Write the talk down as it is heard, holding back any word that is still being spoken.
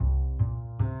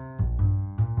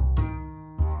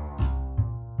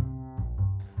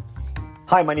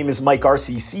Hi, my name is Mike Arce,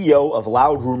 CEO of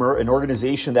Loud Rumor, an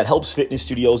organization that helps fitness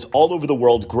studios all over the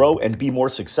world grow and be more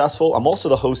successful. I'm also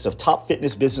the host of Top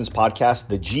Fitness Business Podcast,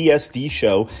 The GSD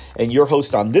Show, and your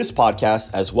host on this podcast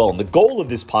as well. And the goal of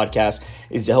this podcast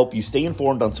is to help you stay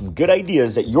informed on some good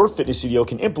ideas that your fitness studio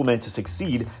can implement to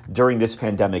succeed during this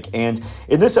pandemic. And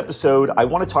in this episode, I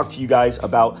want to talk to you guys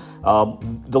about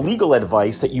the legal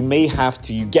advice that you may have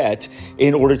to get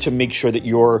in order to make sure that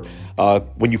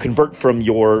when you convert from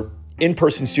your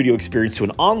in-person studio experience to an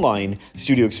online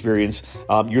studio experience,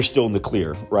 you're still in the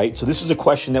clear, right? So this is a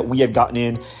question that we had gotten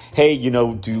in. Hey,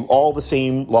 do all the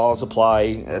same laws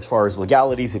apply as far as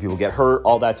legalities, if people get hurt,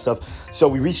 all that stuff? So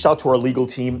we reached out to our legal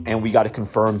team and we got it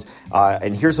confirmed.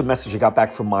 And here's a message I got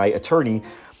back from my attorney.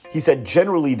 He said,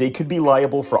 generally, they could be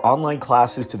liable for online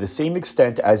classes to the same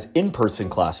extent as in-person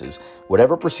classes.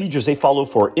 Whatever procedures they follow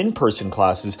for in-person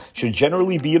classes should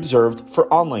generally be observed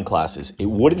for online classes. It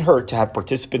wouldn't hurt to have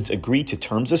participants agree to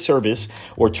terms of service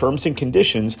or terms and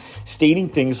conditions stating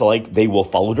things like they will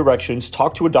follow directions,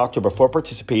 talk to a doctor before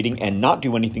participating, and not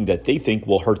do anything that they think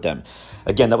will hurt them.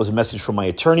 Again, that was a message from my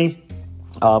attorney.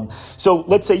 So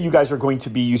let's say you guys are going to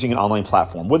be using an online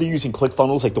platform, whether you're using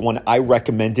ClickFunnels like the one I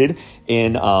recommended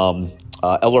in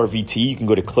LRVT. You can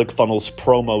go to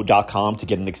clickfunnelspromo.com to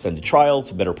get an extended trial,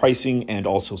 some better pricing, and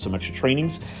also some extra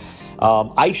trainings.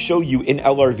 I show you in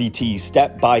LRVT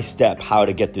step by step how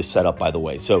to get this set up, by the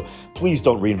way. So please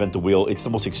don't reinvent the wheel. It's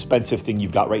the most expensive thing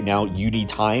you've got right now. You need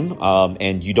time,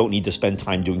 and you don't need to spend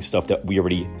time doing stuff that we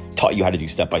already taught you how to do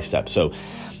step by step. So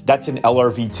that's in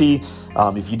LRVT.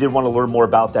 If you did want to learn more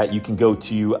about that, you can go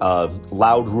to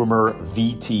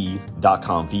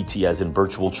loudrumorvt.com, VT as in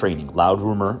virtual training,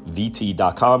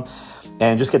 loudrumorvt.com,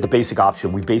 and just get the basic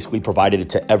option. We've basically provided it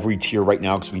to every tier right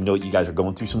now because we know you guys are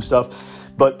going through some stuff.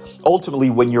 But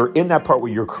ultimately, when you're in that part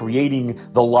where you're creating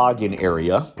the login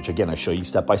area, which again, I show you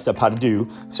step by step how to do,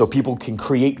 so people can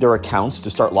create their accounts to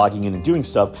start logging in and doing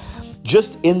stuff,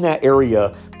 just in that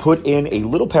area, put in a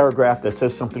little paragraph that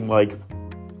says something like,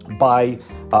 by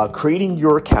creating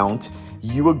your account,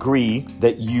 you agree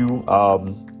that you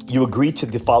agree to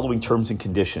the following terms and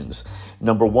conditions.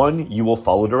 Number 1, you will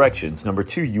follow directions. Number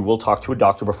 2, you will talk to a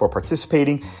doctor before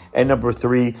participating. And number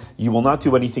 3, you will not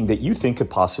do anything that you think could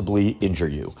possibly injure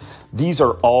you. These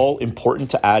are all important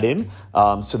to add in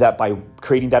so that by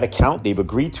creating that account, they've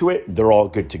agreed to it, they're all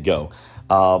good to go.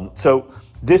 So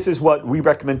this is what we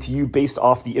recommend to you based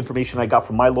off the information I got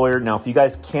from my lawyer. Now, if you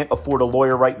guys can't afford a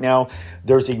lawyer right now,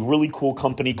 there's a really cool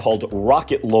company called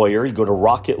Rocket Lawyer. You go to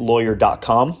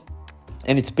rocketlawyer.com,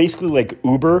 and it's basically like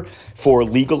Uber for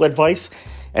legal advice.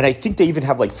 And I think they even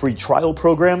have like free trial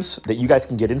programs that you guys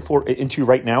can get into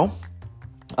right now.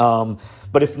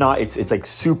 But if not, it's like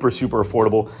super, super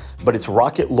affordable, but it's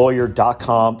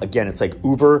rocketlawyer.com. Again, it's like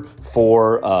Uber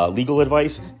for legal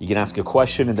advice. You can ask a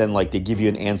question and then like they give you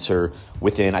an answer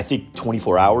within, I think,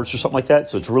 24 hours or something like that.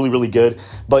 So it's really, really good.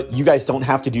 But you guys don't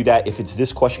have to do that if it's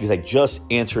this question because I just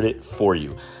answered it for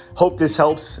you. Hope this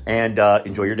helps and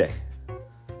enjoy your day.